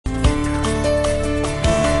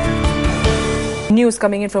News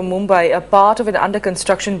coming in from Mumbai. A part of an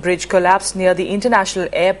under-construction bridge collapsed near the international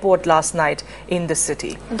airport last night in the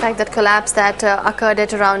city. In fact, that collapse that occurred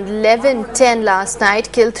at around 11:10 last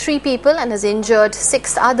night killed 3 people and has injured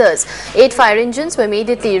 6 others. 8 fire engines were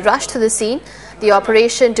immediately rushed to the scene. The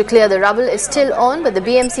operation to clear the rubble is still on, but the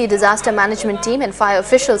BMC disaster management team and fire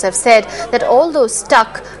officials have said that all those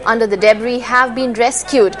stuck under the debris have been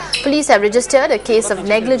rescued. Police have registered a case of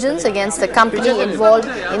negligence against the company involved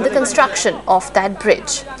in the construction of that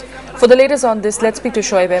bridge. For the latest on this, let's speak to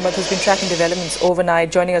Shoaib Ahmed, who's been tracking developments overnight,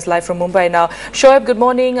 joining us live from Mumbai now. Shoaib, good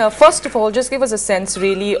morning. First of all, just give us a sense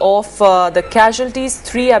really of the casualties.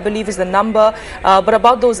 3, I believe, is the number. But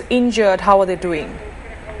about those injured, how are they doing?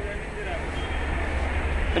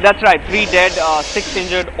 That's right, 3 dead, 6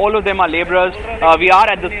 injured, all of them are labourers. We are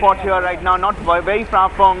at the spot here right now, not very far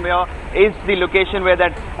from where is the location where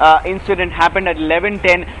that incident happened at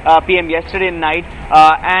 11:10 p.m. yesterday night.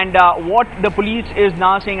 And what the police is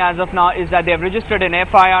now saying as of now is that they have registered an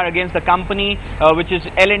FIR against the company, which is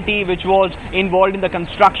L&T, which was involved in the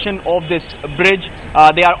construction of this bridge.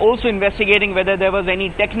 They are also investigating whether there was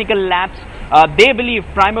any technical lapse. They believe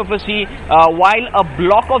prima facie, while a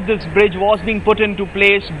block of this bridge was being put into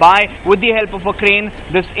place with the help of a crane,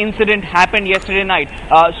 this incident happened yesterday night.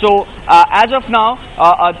 So as of now,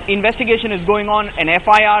 investigation is going on. An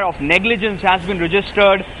FIR of negligence has been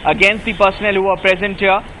registered against the personnel who are present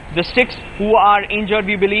here. The 6 who are injured,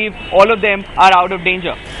 we believe all of them are out of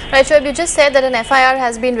danger. Right, Shoaib, you just said that an FIR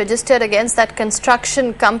has been registered against that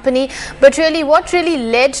construction company. But really, what really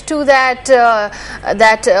led to that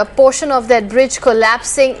portion of that bridge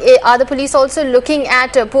collapsing? Are the police also looking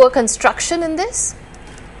at poor construction in this?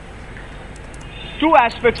 2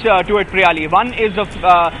 aspects to it, Priyali. One is a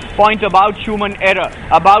point about human error,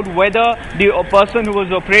 about whether the person who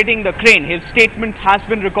was operating the crane, his statement has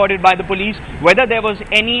been recorded by the police, whether there was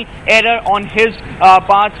any error on his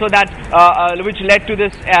part, so that which led to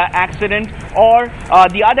this accident, or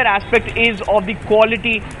the other aspect is of the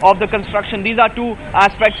quality of the construction. These are 2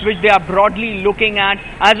 aspects which they are broadly looking at.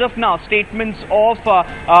 As of now, statements of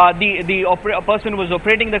the person who was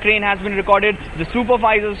operating the crane has been recorded. The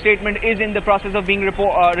supervisor's statement is in the process of being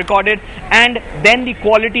recorded, and then the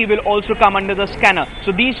quality will also come under the scanner.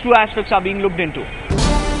 So these 2 aspects are being looked into.